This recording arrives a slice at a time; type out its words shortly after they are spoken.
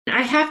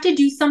I have to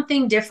do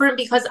something different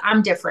because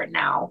I'm different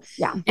now.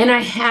 Yeah. And I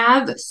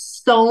have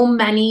so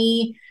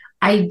many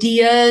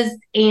ideas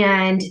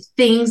and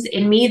things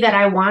in me that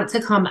I want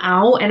to come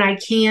out, and I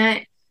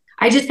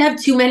just have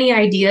too many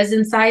ideas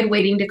inside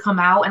waiting to come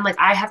out. And like,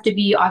 I have to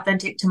be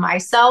authentic to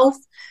myself.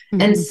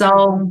 And Mhm.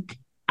 so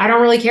I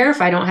don't really care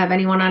if I don't have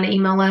anyone on an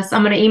email list.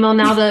 I'm going to email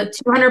now the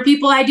 200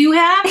 people I do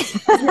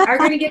have are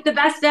going to get the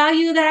best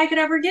value that I could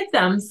ever get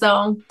them.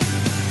 So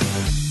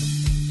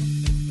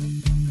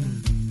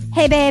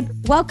Hey, babe,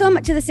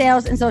 welcome to the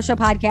Sales and Social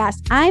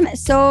Podcast. I'm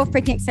so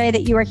freaking excited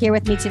that you are here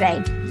with me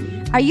today.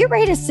 Are you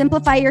ready to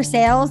simplify your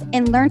sales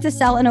and learn to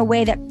sell in a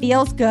way that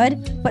feels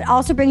good, but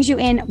also brings you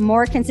in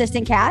more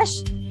consistent cash?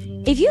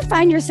 If you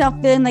find yourself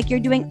feeling like you're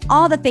doing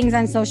all the things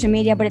on social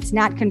media, but it's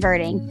not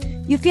converting,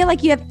 you feel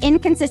like you have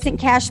inconsistent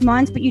cash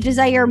months, but you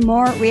desire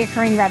more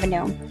reoccurring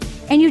revenue,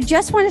 and you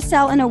just want to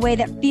sell in a way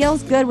that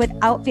feels good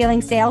without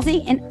feeling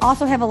salesy and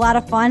also have a lot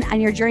of fun on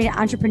your journey to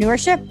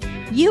entrepreneurship,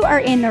 you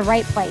are in the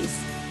right place.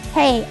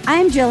 Hey,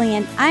 I'm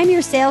Jillian. I'm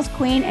your sales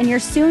queen and your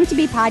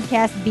soon-to-be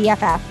podcast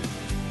BFF.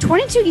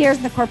 22 years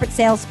in the corporate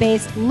sales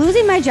space,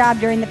 losing my job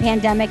during the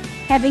pandemic,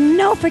 having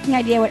no freaking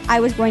idea what I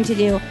was going to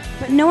do,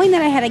 but knowing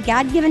that I had a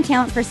God-given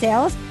talent for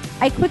sales,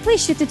 I quickly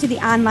shifted to the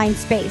online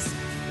space,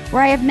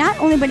 where I have not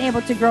only been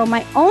able to grow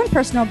my own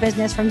personal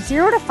business from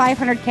 0 to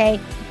 500K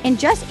in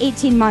just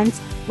 18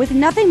 months with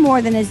nothing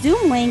more than a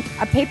Zoom link,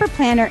 a paper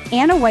planner,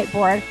 and a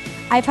whiteboard.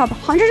 I've helped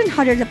hundreds and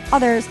hundreds of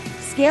others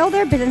scale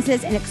their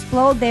businesses and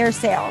explode their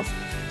sales.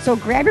 So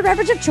grab your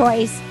beverage of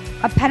choice,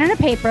 a pen and a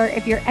paper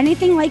if you're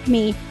anything like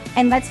me,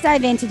 and let's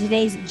dive into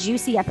today's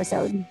juicy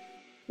episode.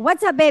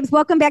 What's up, babes?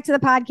 Welcome back to the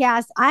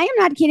podcast. I am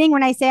not kidding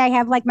when I say I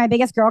have like my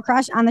biggest girl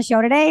crush on the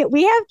show today.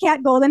 We have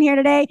Kat Golden here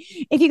today.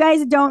 If you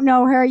guys don't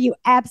know her, you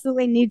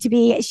absolutely need to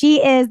be.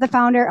 She is the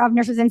founder of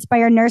Nurses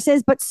Inspire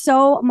Nurses, but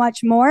so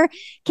much more.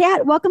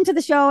 Kat, welcome to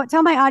the show.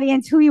 Tell my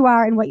audience who you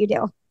are and what you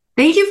do.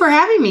 thank you for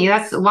having me.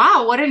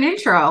 Wow, what an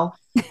intro.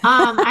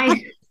 I'm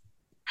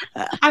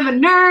a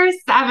nurse,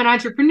 I'm an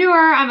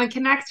entrepreneur, I'm a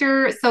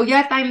connector. So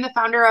yes, I'm the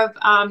founder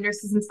of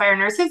Nurses Inspire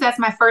Nurses. That's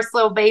my first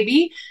little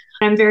baby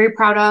I'm very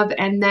proud of.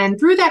 And then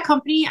through that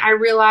company, I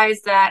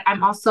realized that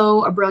I'm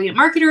also a brilliant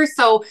marketer.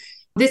 So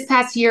this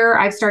past year,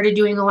 I've started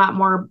doing a lot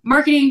more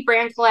marketing,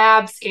 brand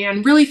collabs,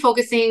 and really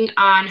focusing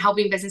on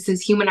helping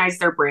businesses humanize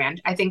their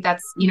brand. I think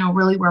that's,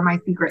 really where my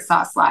secret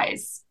sauce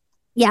lies.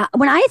 Yeah.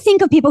 When I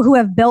think of people who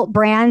have built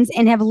brands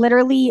and have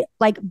literally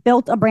like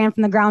built a brand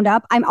from the ground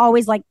up, I'm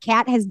always like,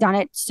 Kat has done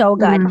it so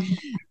good.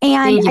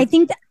 And I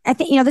think,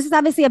 this is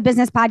obviously a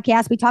business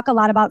podcast. We talk a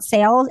lot about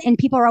sales and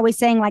people are always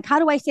saying like, how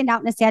do I stand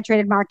out in a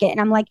saturated market?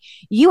 And I'm like,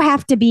 you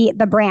have to be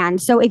the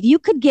brand. So if you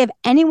could give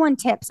anyone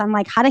tips on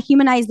like how to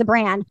humanize the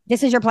brand,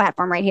 this is your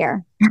platform right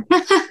here.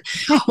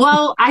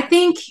 Well, I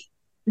think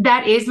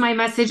that is my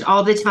message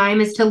all the time,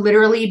 is to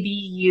literally be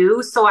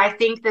you. So I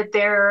think that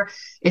there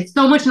is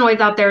so much noise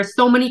out there,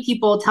 so many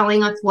people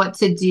telling us what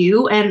to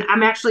do. And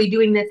I'm actually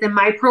doing this in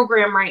my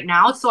program right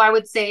now. So I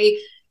would say,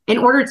 in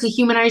order to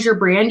humanize your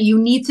brand, you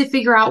need to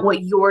figure out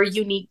what your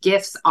unique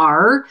gifts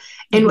are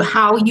and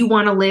how you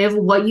want to live,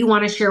 what you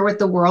want to share with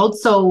the world.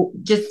 So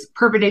just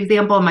perfect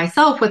example of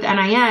myself with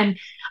NIN,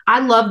 I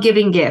love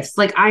giving gifts.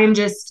 Like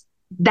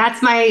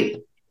that's my,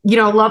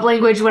 love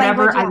language,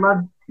 whatever.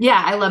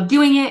 I love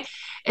doing it.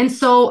 And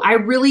so I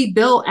really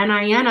built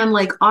NIN on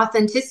like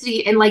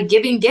authenticity and like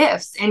giving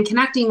gifts and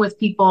connecting with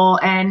people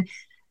and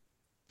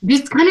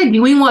just kind of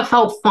doing what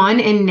felt fun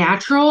and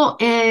natural.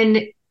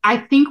 And I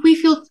think we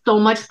feel so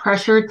much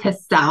pressure to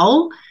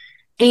sell.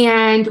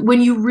 And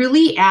when you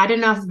really add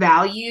enough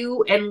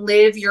value and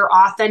live your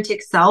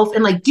authentic self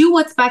and like do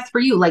what's best for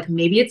you, like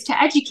maybe it's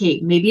to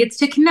educate, maybe it's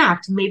to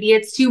connect, maybe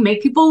it's to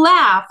make people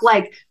laugh,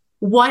 like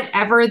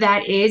whatever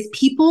that is,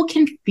 people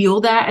can feel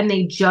that and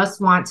they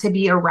just want to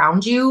be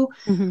around you.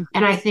 And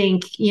I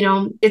think,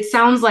 it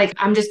sounds like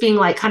I'm just being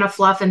like kind of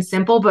fluff and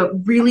simple, but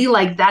really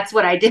like that's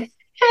what I did.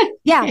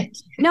 Yeah,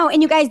 no.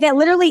 And you guys, that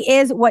literally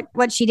is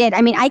what she did.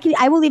 I mean,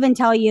 I will even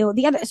tell you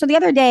the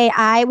other day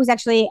I was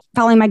actually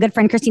following my good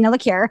friend, Christina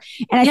LaCure,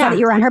 and I saw that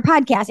you were on her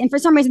podcast. And for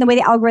some reason, the way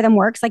the algorithm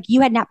works, like you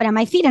had not been on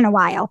my feed in a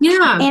while.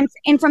 Yeah.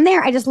 And from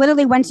there, I just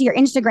literally went to your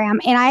Instagram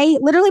and I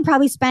literally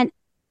probably spent,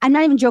 I'm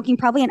not even joking,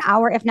 probably an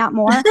hour, if not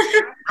more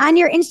on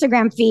your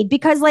Instagram feed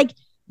because like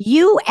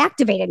you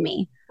activated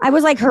me. I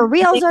was like, her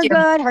reels are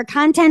good, her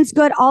content's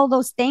good, all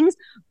those things.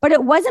 But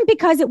it wasn't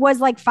because it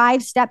was like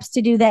 5 steps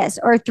to do this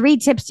or 3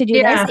 tips to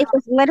do this. It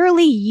was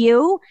literally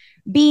you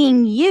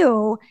being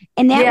you.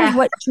 And that was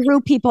what drew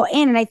people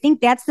in. And I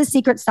think that's the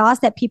secret sauce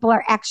that people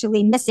are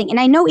actually missing. And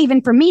I know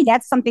even for me,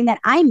 that's something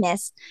that I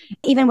miss,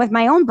 even with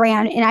my own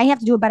brand. And I have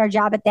to do a better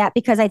job at that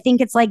because I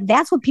think it's like,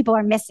 that's what people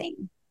are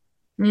missing.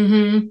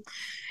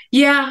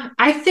 Yeah,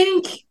 I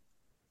think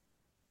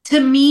to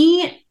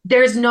me,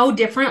 there's no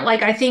different.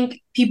 Like, I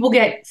think people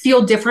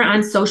feel different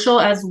on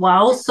social as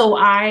well. So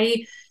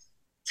I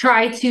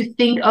try to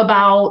think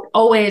about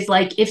always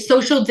like, if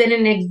social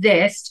didn't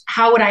exist,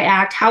 how would I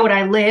act? How would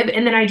I live?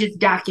 And then I just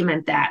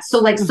document that. So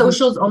like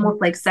social is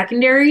almost like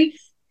secondary.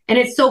 And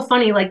it's so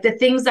funny, like the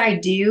things I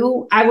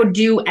do, I would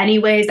do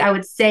anyways, I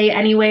would say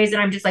anyways. And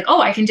I'm just like,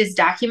 oh, I can just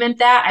document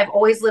that. I've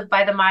always lived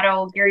by the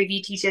motto, Gary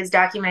Vee teaches,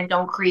 document,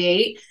 don't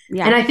create.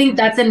 Yeah. And I think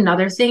that's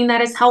another thing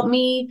that has helped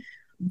me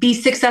be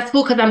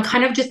successful, because I'm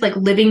kind of just like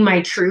living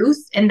my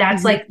truth. And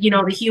that's like, you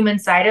know, the human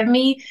side of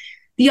me.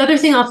 The other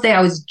thing I'll say,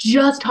 I was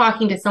just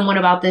talking to someone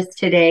about this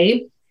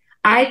today.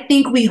 I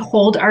think we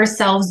hold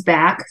ourselves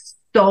back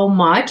so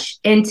much.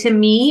 And to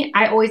me,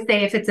 I always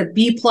say if it's a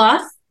B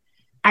plus,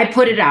 I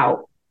put it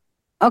out.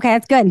 Okay,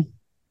 that's good.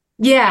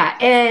 Yeah.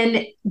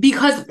 And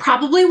because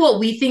probably what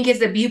we think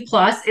is a B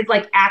plus is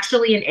like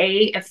actually an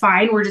A,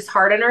 fine. We're just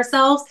hard on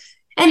ourselves.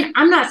 And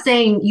I'm not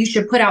saying you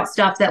should put out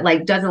stuff that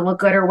like doesn't look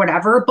good or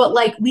whatever, but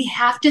like we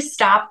have to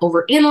stop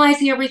over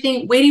analyzing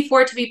everything, waiting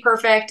for it to be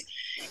perfect.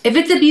 If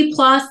it's a B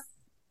plus,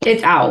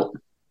 it's out.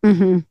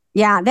 Mm-hmm.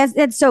 Yeah,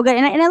 that's so good.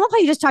 And I love how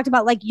you just talked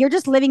about like you're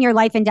just living your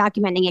life and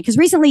documenting it. Because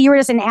recently you were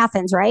just in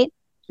Athens, right?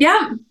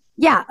 Yeah.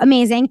 Yeah,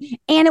 amazing.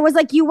 And it was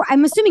like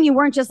I'm assuming you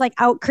weren't just like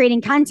out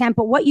creating content,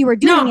 but what you were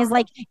doing is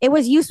like, it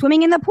was you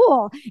swimming in the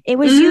pool. It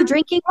was you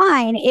drinking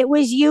wine. It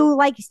was you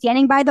like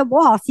standing by the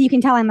wall. So you can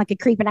tell I'm like a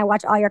creep and I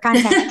watch all your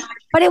content.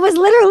 But it was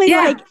literally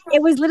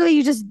it was literally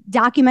you just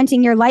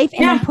documenting your life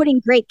and then putting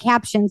great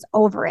captions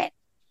over it.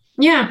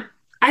 Yeah.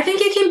 I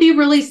think it can be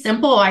really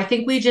simple. I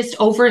think we just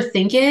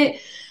overthink it.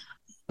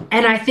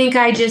 And I think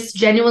I just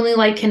genuinely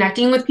like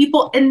connecting with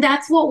people. And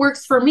that's what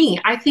works for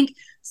me. I think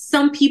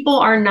some people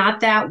are not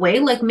that way.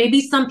 Like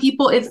maybe some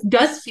people, it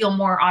does feel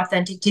more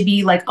authentic to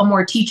be like a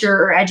more teacher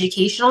or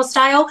educational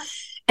style.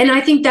 And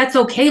I think that's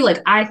okay.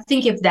 Like, I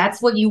think if that's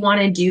what you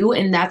want to do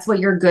and that's what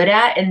you're good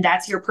at and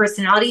that's your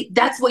personality,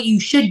 that's what you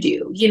should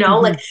do. You know,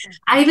 like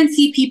I even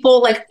see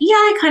people like, yeah,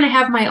 I kind of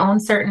have my own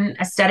certain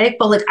aesthetic,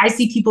 but like I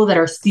see people that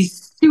are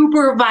these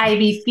super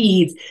vibey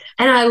feeds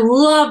and I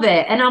love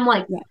it. And I'm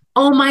like,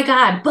 oh my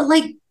God, but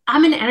like,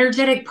 I'm an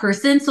energetic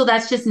person, so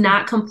that's just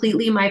not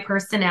completely my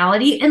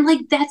personality. And like,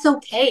 that's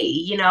okay.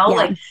 You know,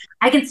 like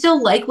I can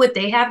still like what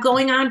they have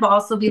going on, but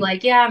also be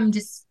like, yeah, I'm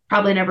just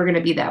probably never going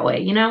to be that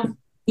way, you know?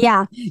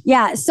 Yeah.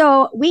 Yeah.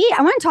 So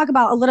I want to talk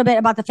about a little bit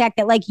about the fact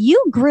that like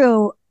you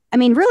grew, I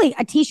mean, really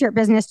a t-shirt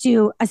business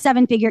to a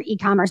 7-figure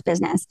e-commerce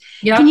business.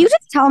 Yep. Can you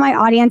just tell my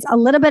audience a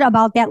little bit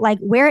about that, like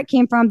where it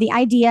came from, the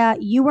idea?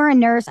 You were a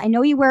nurse. I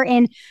know you were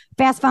in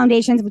Fast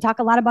Foundations. We talk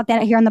a lot about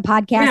that here on the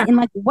podcast and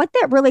like what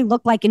that really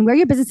looked like and where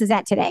your business is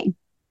at today.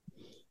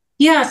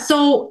 Yeah.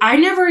 So I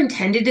never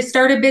intended to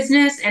start a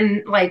business.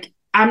 And like,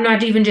 I'm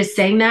not even just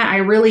saying that. I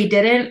really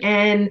didn't.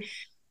 And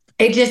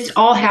it just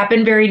all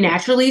happened very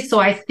naturally. So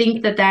I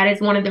think that that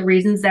is one of the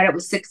reasons that it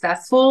was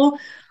successful.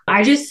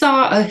 I just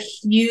saw a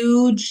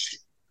huge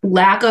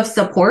lack of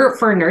support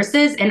for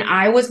nurses. And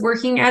I was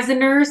working as a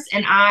nurse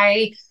and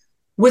I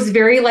was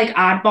very like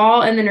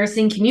oddball in the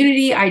nursing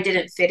community. I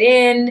didn't fit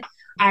in.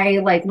 I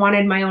like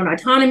wanted my own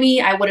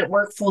autonomy. I wouldn't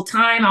work full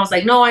time. I was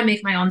like, no, I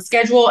make my own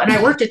schedule. And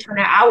I worked a ton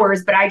of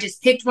hours, but I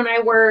just picked when I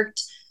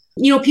worked.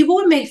 You know, people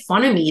would make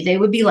fun of me. They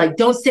would be like,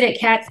 don't sit at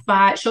Kat's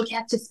spot. She'll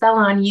cast a spell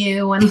on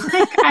you. And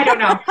like, I don't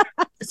know.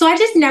 So I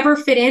just never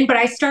fit in. But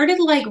I started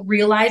like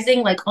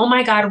realizing like, oh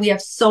my God, we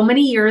have so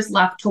many years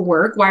left to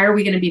work. Why are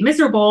we going to be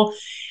miserable?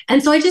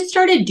 And so I just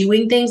started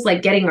doing things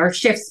like getting our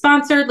shifts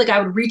sponsored. Like I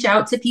would reach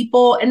out to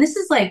people. And this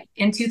is like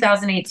in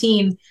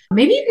 2018,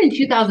 maybe even in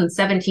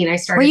 2017, I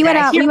started. Were you at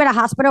a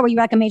hospital? Were you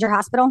at like a major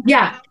hospital?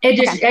 Yeah.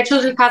 At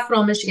Children's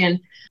Hospital in Michigan.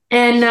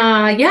 And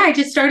I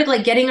just started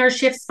like getting our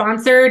shifts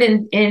sponsored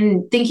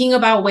and thinking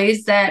about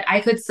ways that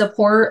I could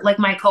support like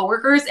my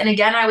coworkers. And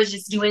again, I was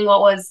just doing what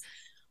was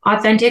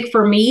authentic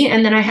for me.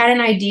 And then I had an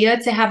idea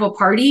to have a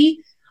party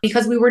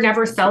because we were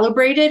never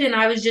celebrated. And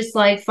I was just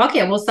like, fuck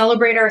it, we'll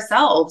celebrate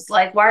ourselves.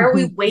 Like, why are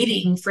we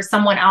waiting for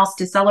someone else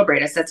to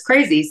celebrate us? That's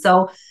crazy.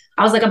 So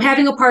I was like, I'm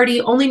having a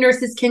party, only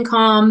nurses can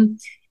come.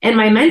 And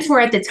my mentor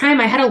at the time,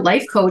 I had a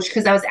life coach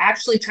because I was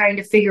actually trying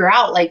to figure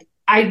out like,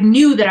 I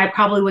knew that I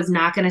probably was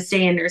not going to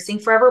stay in nursing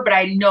forever, but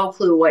I had no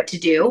clue what to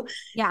do.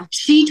 Yeah.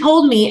 She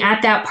told me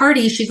at that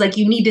party, she's like,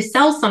 you need to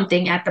sell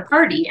something at the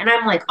party. And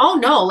I'm like, oh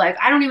no, like,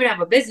 I don't even have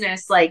a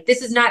business. Like,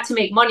 this is not to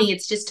make money.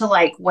 It's just to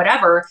like,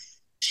 whatever.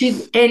 She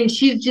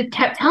just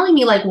kept telling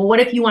me like, well, what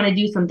if you want to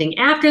do something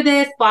after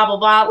this, blah, blah,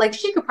 blah. Like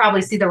she could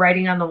probably see the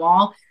writing on the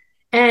wall.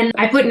 And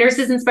I put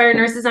Nurses Inspire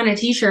Nurses on a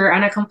t-shirt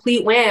on a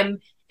complete whim.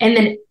 And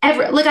then I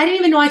didn't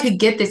even know I could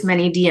get this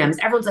many DMs.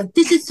 Everyone's like,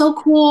 this is so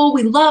cool.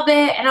 We love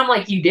it. And I'm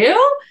like, you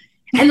do?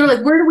 And they're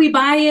like, where do we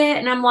buy it?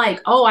 And I'm like,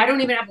 oh, I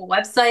don't even have a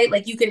website.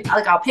 Like you can,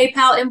 like, I'll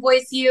PayPal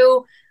invoice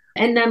you.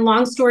 And then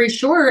long story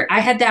short, I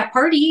had that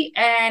party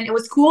and it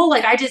was cool.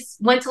 Like I just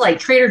went to like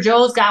Trader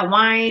Joe's, got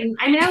wine.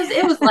 I mean,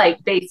 it was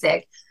like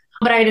basic,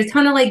 but I had a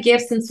ton of like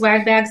gifts and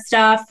swag bag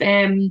stuff.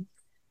 And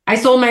I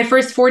sold my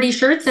first 40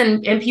 shirts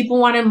and people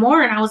wanted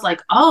more. And I was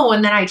like, oh,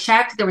 and then I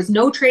checked, there was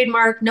no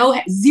trademark,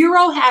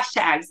 zero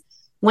hashtags.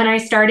 When I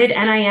started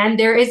NIN,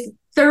 there is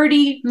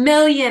 30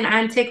 million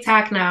on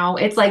TikTok now.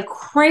 It's like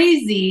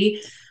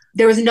crazy.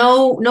 There was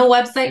no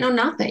website, no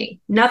nothing.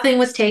 Nothing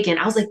was taken.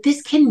 I was like,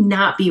 this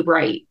cannot be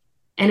right.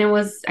 And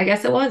I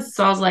guess it was.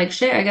 So I was like,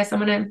 shit, I guess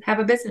I'm going to have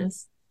a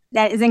business.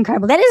 That is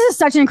incredible. That is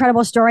such an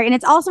incredible story. And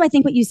it's also, I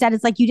think what you said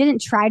is like, you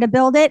didn't try to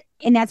build it.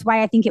 And that's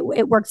why I think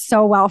it worked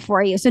so well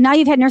for you. So now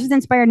you've had Nurses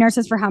Inspired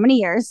Nurses for how many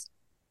years?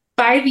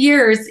 5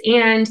 years.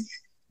 And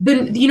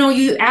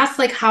you asked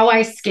like how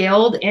I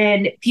scaled,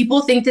 and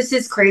people think this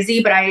is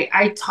crazy, but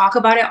I talk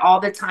about it all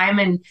the time.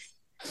 And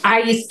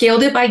I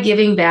scaled it by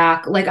giving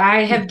back. Like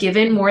I have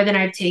given more than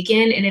I've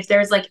taken. And if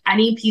there's like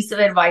any piece of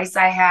advice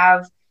I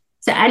have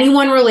to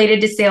anyone related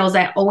to sales,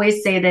 I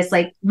always say this,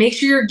 like, make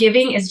sure your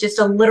giving is just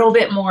a little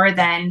bit more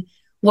than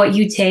what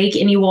you take,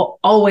 and you will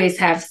always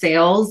have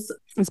sales.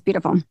 It's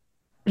beautiful.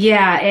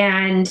 Yeah.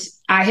 And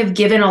I have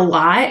given a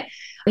lot.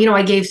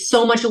 I gave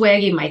so much away. I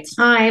gave my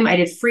time. I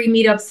did free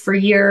meetups for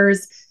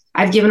years.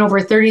 I've given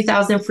over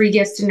 30,000 free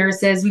gifts to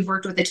nurses. We've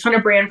worked with a ton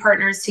of brand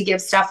partners to give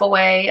stuff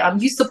away.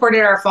 You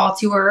supported our fall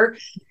tour.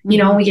 We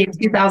gave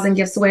 2,000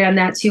 gifts away on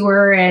that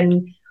tour.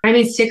 And I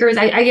mean, stickers,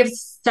 I give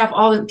stuff,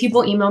 all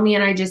people email me,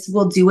 and I just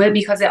will do it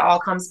because it all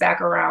comes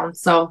back around.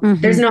 So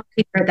there's no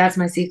secret. That's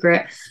my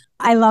secret.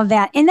 I love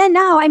that. And then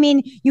now, I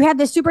mean, you have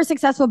this super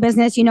successful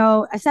business, a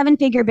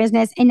 7-figure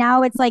business. And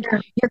now it's like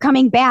you're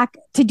coming back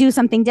to do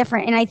something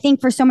different. And I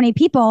think for so many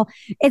people,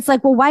 it's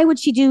like, well, why would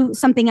she do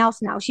something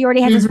else now? She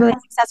already has this really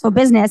successful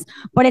business,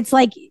 but it's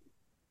like,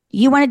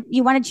 you want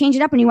to change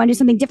it up and you want to do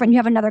something different. You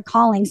have another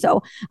calling.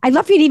 So I'd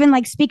love for you to even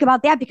like speak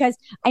about that, because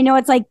I know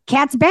it's like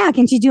Kat's back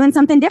and she's doing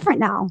something different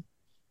now.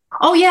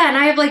 Oh yeah. And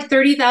I have like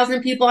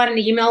 30,000 people on an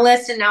email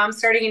list, and now I'm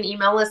starting an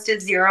email list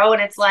at 0.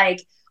 And it's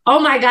like, oh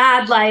my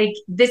God, like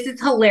this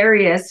is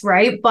hilarious,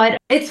 right? But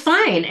it's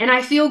fine. And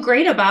I feel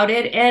great about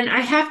it. And I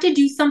have to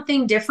do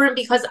something different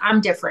because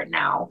I'm different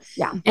now.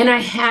 Yeah. And I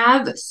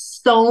have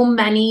so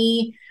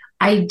many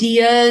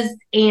ideas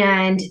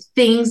and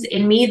things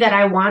in me that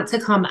I want to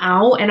come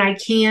out, and I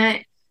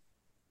can't,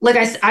 like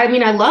I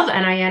mean, I love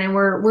NIN and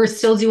we're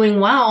still doing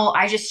well.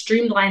 I just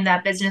streamlined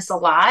that business a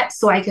lot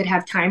so I could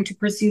have time to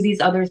pursue these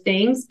other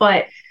things.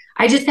 But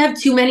I just have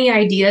too many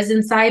ideas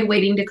inside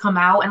waiting to come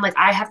out. And like,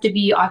 I have to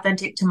be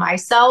authentic to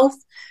myself.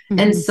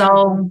 And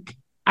so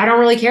I don't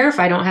really care if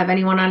I don't have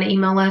anyone on an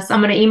email list.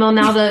 I'm going to email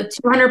now the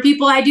 200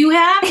 people I do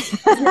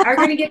have are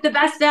going to get the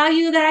best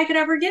value that I could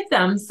ever give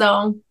them.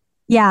 So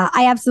yeah,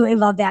 I absolutely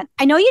love that.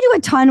 I know you do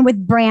a ton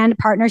with brand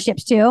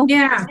partnerships too.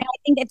 Yeah. And I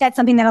think that's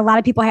something that a lot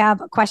of people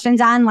have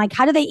questions on. Like,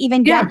 how do they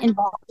even get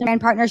involved in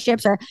brand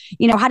partnerships, or,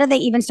 how do they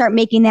even start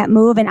making that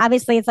move? And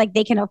obviously it's like,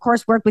 they can of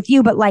course work with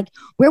you, but like,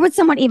 where would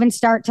someone even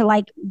start to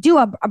like do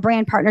a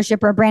brand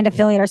partnership or a brand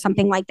affiliate or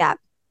something like that?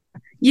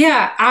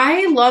 Yeah,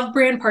 I love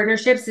brand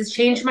partnerships. It's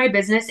changed my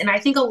business. And I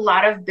think a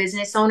lot of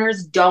business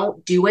owners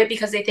don't do it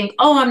because they think,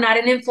 oh, I'm not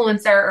an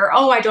influencer, or,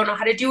 oh, I don't know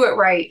how to do it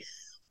right.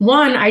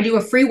 One, I do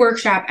a free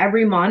workshop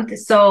every month.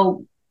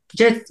 So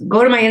just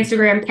go to my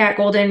Instagram, Kat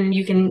Golden, and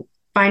you can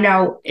find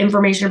out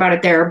information about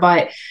it there.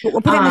 But we'll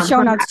put it in the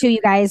show notes too,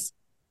 you guys.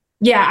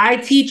 Yeah, I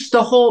teach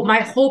my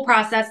whole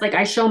process. Like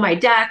I show my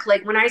deck.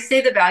 Like when I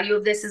say the value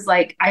of this is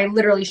like, I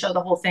literally show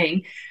the whole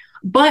thing.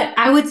 But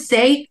I would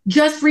say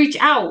just reach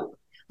out.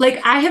 Like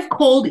I have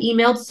cold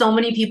emailed so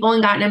many people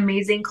and gotten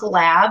amazing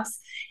collabs.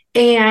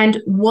 And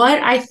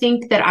what I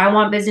think that I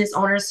want business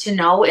owners to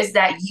know is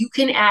that you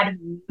can add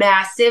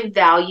massive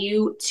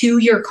value to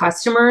your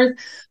customers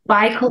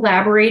by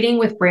collaborating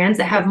with brands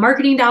that have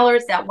marketing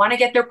dollars, that want to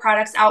get their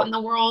products out in the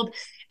world.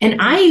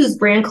 And I use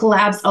brand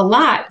collabs a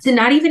lot to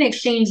not even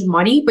exchange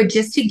money, but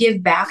just to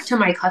give back to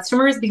my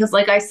customers. Because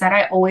like I said,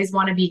 I always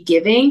want to be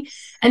giving.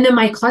 And then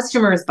my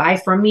customers buy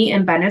from me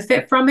and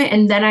benefit from it.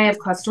 And then I have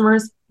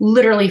customers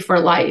literally for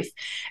life.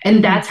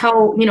 And that's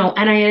how,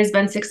 NIN has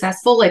been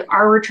successful. Like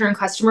our return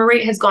customer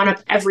rate has gone up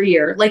every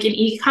year. Like in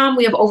e-com,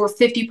 we have over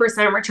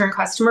 50% return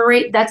customer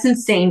rate. That's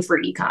insane for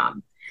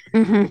e-com.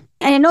 And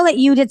I know that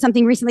you did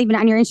something recently, even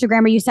on your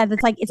Instagram, where you said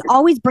that's like, it's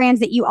always brands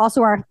that you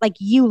also are like,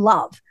 you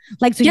love.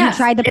 Like, so you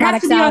tried the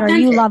products out or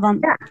you love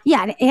them.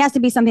 Yeah. It has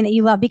to be something that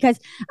you love, because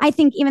I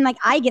think even like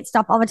I get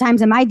stuff all the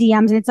times in my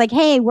DMs and it's like,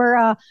 hey, we're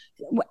a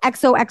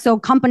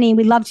XOXO company.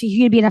 We'd love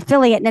you to be an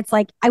affiliate. And it's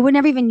like, I would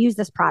never even use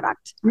this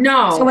product.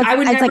 No, so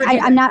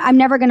I'm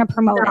never going to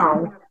promote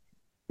it.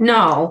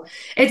 No,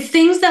 it's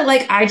things that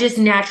like, I just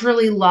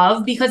naturally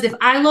love, because if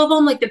I love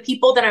them, like the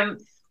people that I'm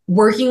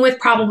working with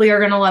probably are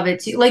going to love it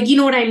too. Like, you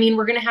know what I mean?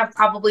 We're going to have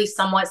probably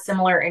somewhat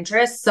similar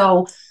interests.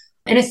 So,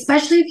 and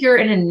especially if you're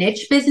in a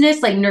niche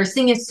business, like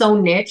nursing is so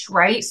niche,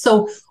 right?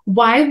 So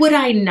why would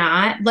I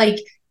not, like,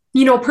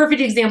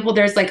 perfect example,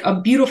 there's like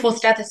a beautiful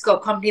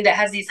stethoscope company that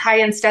has these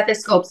high-end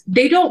stethoscopes.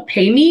 They don't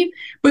pay me,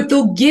 but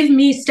they'll give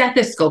me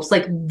stethoscopes,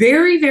 like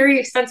very, very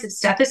expensive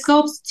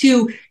stethoscopes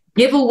to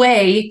give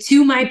away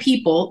to my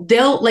people.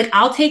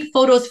 I'll take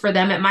photos for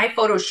them at my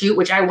photo shoot,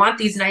 which I want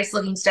these nice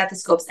looking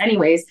stethoscopes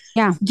anyways.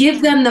 Yeah.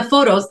 Give them the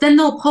photos. Then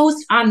they'll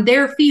post on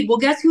their feed. Well,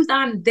 guess who's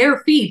on their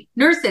feed?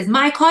 Nurses,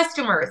 my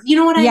customers. You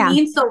know what I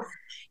mean? So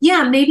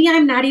yeah, maybe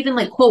I'm not even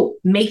like, quote,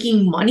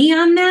 making money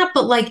on that,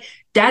 but like,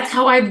 that's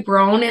how I've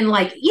grown. And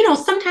like,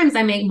 sometimes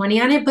I make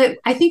money on it, but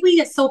I think we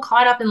get so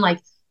caught up in like,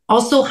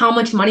 also, how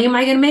much money am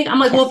I going to make? I'm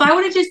like, well, if I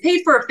would have just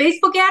paid for a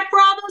Facebook ad for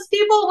all those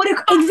people, it would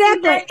have cost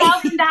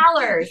me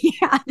 $5,000.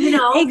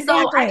 Yeah,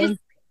 Exactly.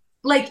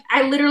 like,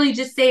 I literally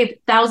just saved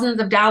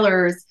thousands of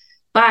dollars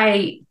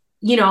by,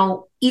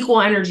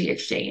 equal energy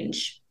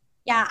exchange.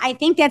 Yeah, I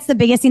think that's the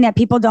biggest thing that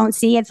people don't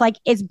see. It's like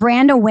it's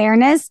brand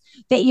awareness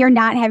that you're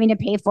not having to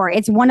pay for.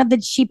 It's one of the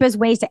cheapest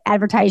ways to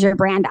advertise your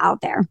brand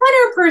out there.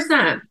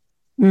 100%.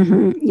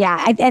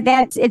 Yeah,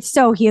 it's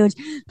so huge.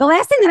 The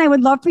last thing that I would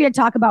love for you to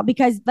talk about,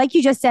 because like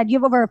you just said, you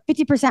have over a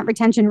 50%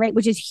 retention rate,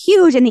 which is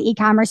huge in the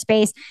e-commerce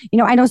space.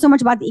 I know so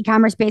much about the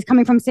e-commerce space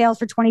coming from sales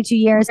for 22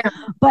 years,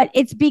 but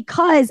it's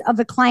because of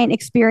the client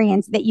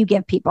experience that you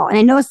give people. And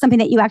I know it's something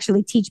that you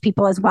actually teach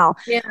people as well.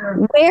 Yeah.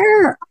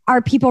 Where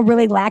are people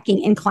really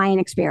lacking in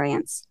client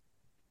experience?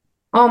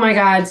 Oh my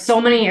God,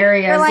 so many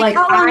areas. Like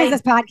how long is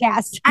this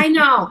podcast? I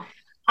know.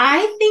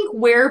 I think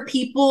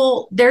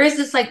there is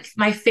this, like,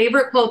 my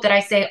favorite quote that I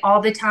say all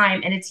the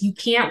time, and it's, you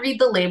can't read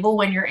the label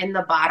when you're in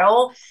the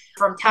bottle,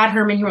 from Todd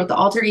Herman, who wrote The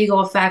Alter Ego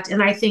Effect.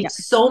 And I think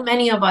so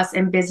many of us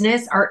in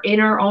business are in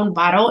our own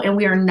bottle and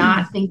we are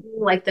not thinking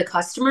like the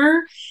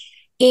customer.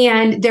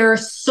 And there are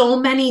so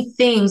many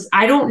things.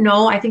 I don't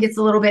know. I think it's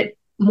a little bit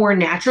more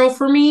natural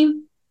for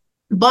me,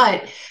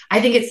 but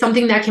I think it's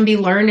something that can be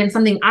learned and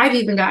something I've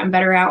even gotten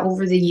better at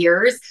over the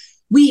years.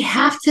 We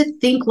have to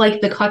think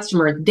like the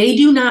customer. They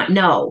do not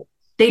know.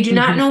 They do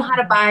not know how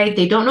to buy.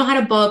 They don't know how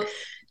to book.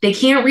 They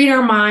can't read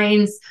our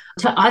minds.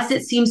 To us,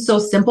 it seems so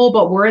simple,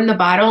 but we're in the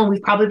bottle and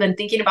we've probably been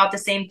thinking about the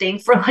same thing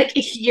for like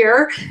a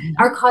year.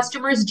 Our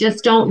customers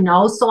just don't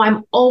know. So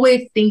I'm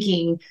always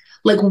thinking,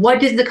 like, what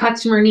does the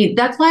customer need?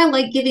 That's why I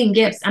like giving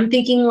gifts. I'm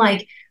thinking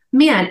like,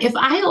 man, if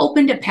I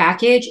opened a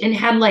package and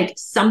had like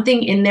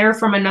something in there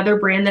from another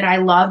brand that I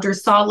loved, or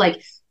saw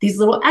like these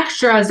little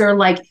extras, or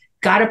like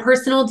got a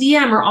personal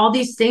DM, or all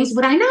these things,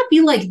 would I not be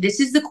like, this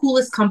is the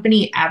coolest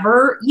company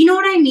ever? You know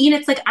what I mean?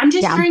 It's like, I'm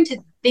just trying to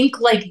think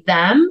like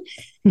them.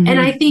 And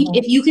I think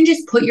if you can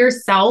just put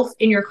yourself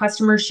in your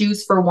customer's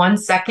shoes for 1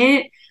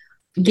 second,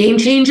 game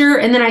changer.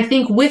 And then I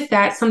think with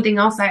that, something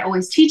else I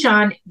always teach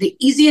on, the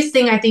easiest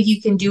thing I think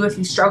you can do if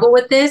you struggle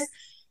with this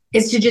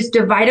is to just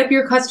divide up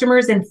your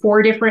customers in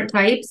 4 different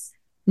types.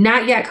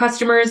 Not yet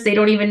customers, they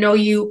don't even know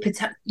you.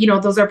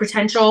 Those are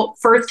potential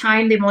first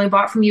time, they've only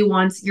bought from you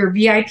once, your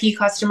VIP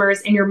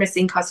customers, and your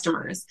missing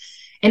customers.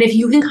 And if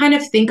you can kind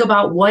of think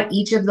about what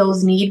each of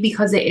those need,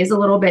 because it is a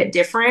little bit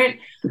different,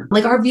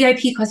 like our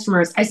VIP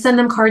customers, I send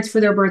them cards for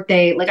their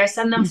birthday. Like I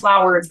send them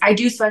flowers. I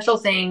do special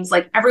things.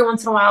 Like every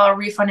once in a while, I'll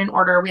refund an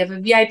order. We have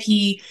a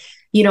VIP,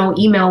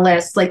 email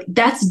list. Like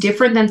that's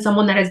different than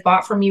someone that has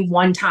bought from me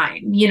one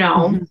time,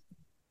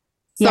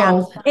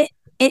 So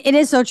it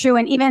is so true.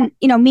 And even,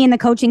 me in the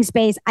coaching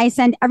space, I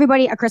send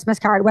everybody a Christmas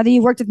card, whether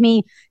you worked with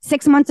me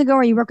 6 months ago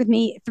or you worked with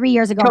me 3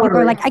 years ago. Totally. People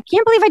are like, I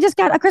can't believe I just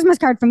got a Christmas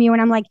card from you.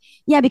 And I'm like,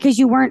 yeah, because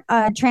you weren't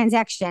a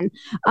transaction.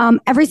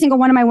 Every single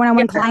one of my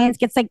one-on-one clients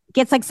gets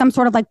like some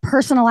sort of like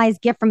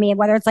personalized gift from me,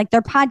 whether it's like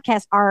their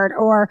podcast art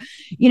or,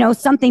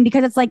 something,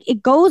 because it's like,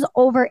 it goes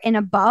over and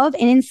above.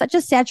 And in such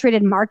a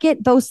saturated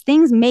market, those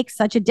things make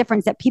such a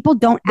difference that people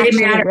don't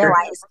actually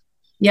realize.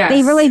 Yeah,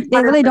 they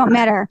really don't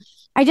matter.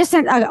 I just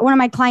sent one of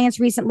my clients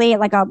recently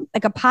like a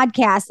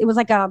podcast. It was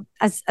like a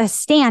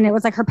stand. It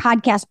was like her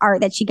podcast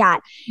art that she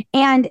got.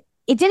 And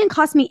it didn't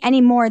cost me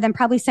any more than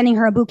probably sending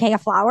her a bouquet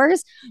of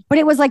flowers. But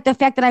it was like the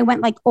fact that I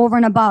went like over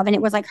and above, and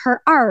it was like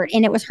her art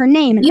and it was her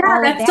name. And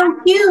all that's so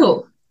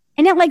cute.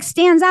 And it like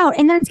stands out,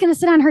 and then it's going to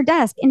sit on her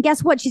desk. And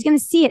guess what? She's going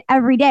to see it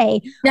every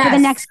day for the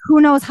next who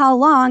knows how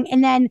long.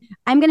 And then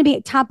I'm going to be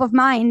top of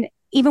mind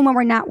even when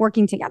we're not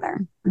working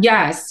together.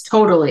 Yes,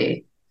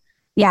 totally.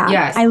 Yeah.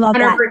 Yes. I love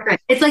 100%. That.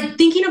 It's like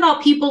thinking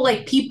about people.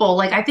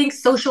 Like I think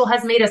social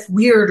has made us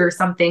weird or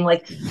something.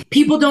 Like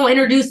people don't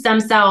introduce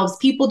themselves.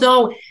 People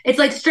don't, it's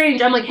like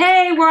strange. I'm like,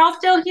 hey, we're all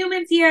still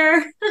humans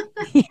here.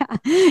 Yeah.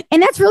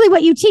 And that's really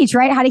what you teach,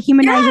 right? How to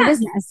humanize your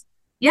business.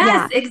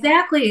 Yes,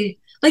 exactly.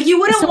 Like you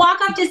wouldn't walk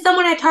up to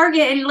someone at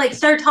Target and like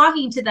start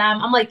talking to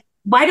them. I'm like,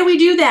 why do we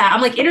do that?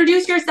 I'm like,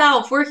 introduce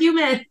yourself. We're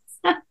humans.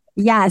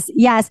 Yes.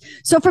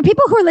 So for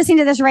people who are listening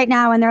to this right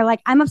now and they're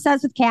like, I'm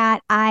obsessed with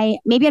Kat.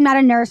 Maybe I'm not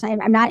a nurse.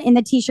 I'm not in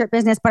the t-shirt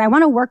business, but I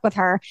want to work with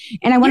her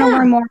and I want to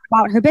learn more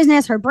about her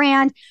business, her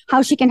brand,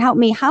 how she can help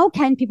me. How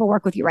can people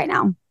work with you right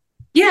now?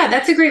 Yeah,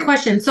 that's a great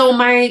question. So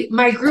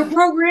my group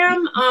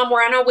program,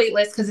 we're on a wait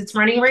list because it's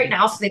running right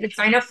now. So they could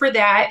sign up for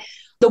that.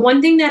 The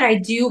one thing that I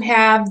do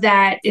have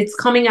that it's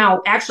coming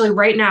out actually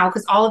right now,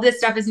 because all of this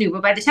stuff is new,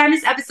 but by the time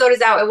this episode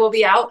is out, it will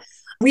be out.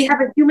 We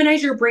have a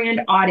Humanize Your Brand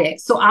audit.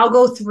 So I'll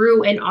go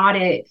through and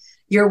audit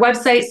your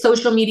website,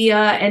 social media,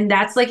 and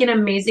that's like an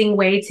amazing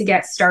way to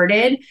get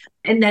started.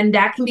 And then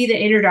that can be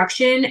the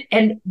introduction.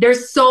 And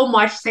there's so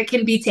much that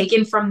can be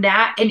taken from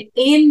that. And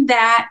in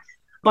that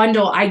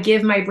bundle, I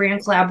give my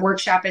brand collab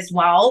workshop as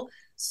well.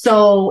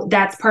 So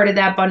that's part of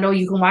that bundle.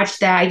 You can watch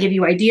that. I give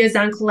you ideas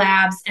on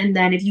collabs. And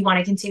then if you want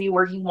to continue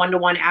working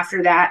one-to-one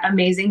after that,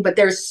 amazing. But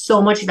there's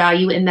so much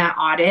value in that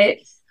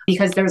audit,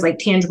 because there's like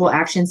tangible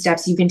action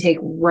steps you can take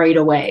right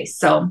away.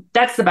 So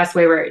that's the best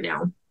way right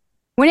now.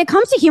 When it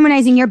comes to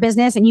humanizing your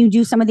business and you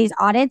do some of these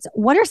audits,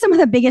 what are some of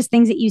the biggest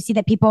things that you see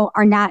that people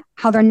are not,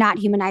 how they're not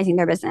humanizing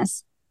their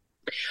business?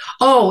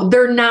 Oh,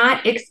 they're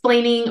not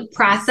explaining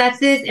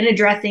processes and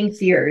addressing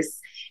fears.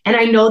 And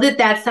I know that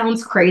that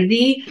sounds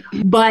crazy,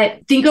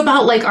 but think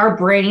about like our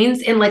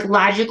brains and like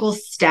logical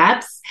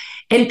steps,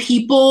 and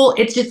people,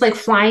 it's just like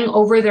flying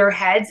over their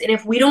heads. And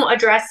if we don't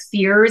address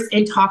fears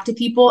and talk to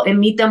people and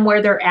meet them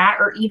where they're at,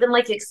 or even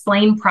like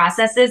explain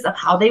processes of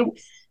how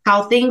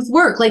things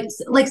work,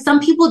 like some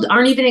people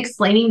aren't even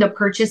explaining the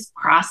purchase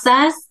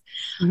process,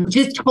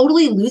 just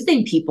totally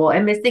losing people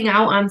and missing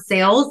out on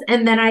sales.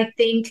 And then I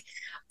think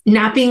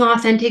not being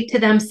authentic to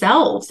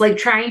themselves, like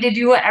trying to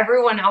do what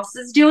everyone else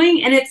is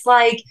doing. And it's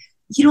like,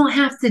 you don't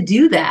have to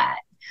do that.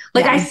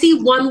 Like I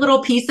see one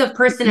little piece of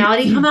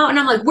personality come out and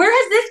I'm like, where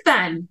has this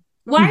been?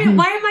 Why am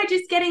I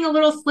just getting a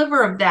little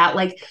sliver of that?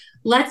 Like,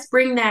 let's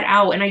bring that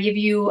out. And I give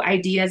you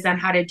ideas on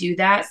how to do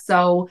that.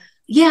 So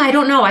yeah, I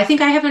don't know. I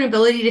think I have an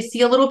ability to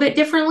see a little bit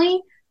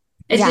differently.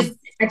 It's just,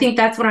 I think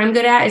that's what I'm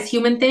good at is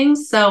human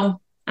things.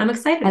 So I'm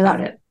excited about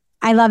it.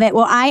 I love it.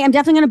 Well, I am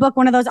definitely going to book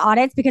one of those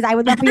audits because I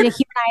would love for you to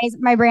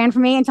humanize my brand for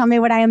me and tell me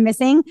what I am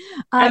missing.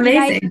 Amazing.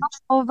 You guys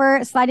go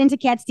over, slide into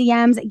Kat's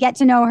DMs, get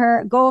to know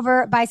her, go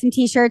over, buy some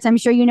t-shirts. I'm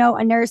sure you know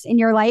a nurse in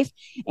your life,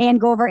 and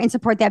go over and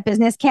support that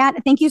business. Kat,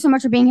 thank you so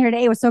much for being here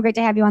today. It was so great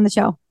to have you on the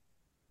show.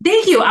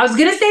 Thank you. I was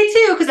going to say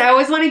too, because I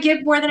always want to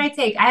give more than I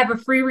take. I have a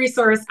free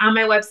resource on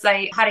my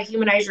website, How to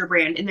Humanize Your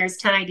Brand, and there's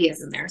 10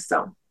 ideas in there.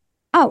 So.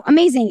 Oh,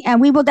 amazing. And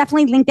we will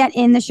definitely link that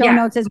in the show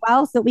notes as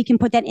well. So we can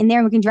put that in there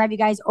and we can drive you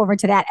guys over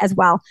to that as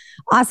well.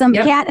 Awesome.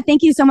 Kat,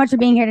 thank you so much for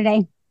being here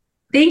today.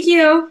 Thank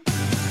you.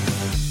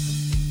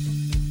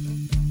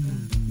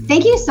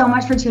 Thank you so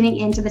much for tuning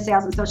into the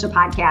Sales and Social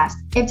Podcast.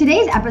 If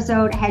today's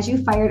episode has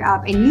you fired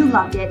up and you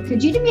loved it,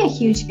 could you do me a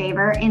huge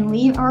favor and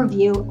leave a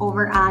review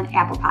over on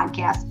Apple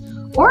Podcasts?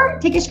 Or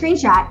take a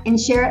screenshot and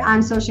share it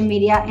on social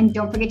media, and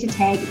don't forget to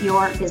tag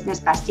your business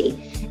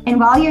bestie. And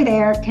while you're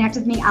there, connect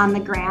with me on the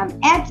gram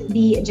at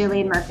the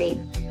Jillian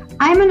Murphy.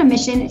 I'm on a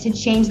mission to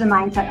change the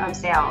mindset of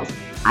sales.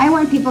 I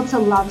want people to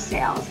love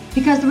sales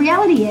because the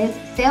reality is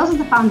sales is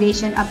the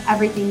foundation of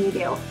everything you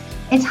do.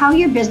 It's how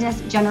your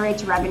business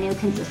generates revenue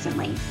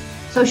consistently.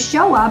 So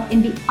show up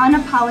and be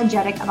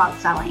unapologetic about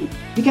selling,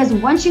 because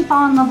once you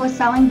fall in love with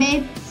selling,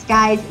 babe,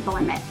 sky's the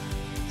limit.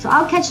 So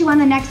I'll catch you on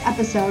the next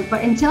episode.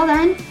 But until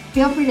then,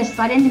 feel free to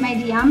slide into my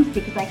DMs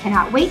because I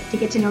cannot wait to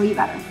get to know you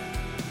better.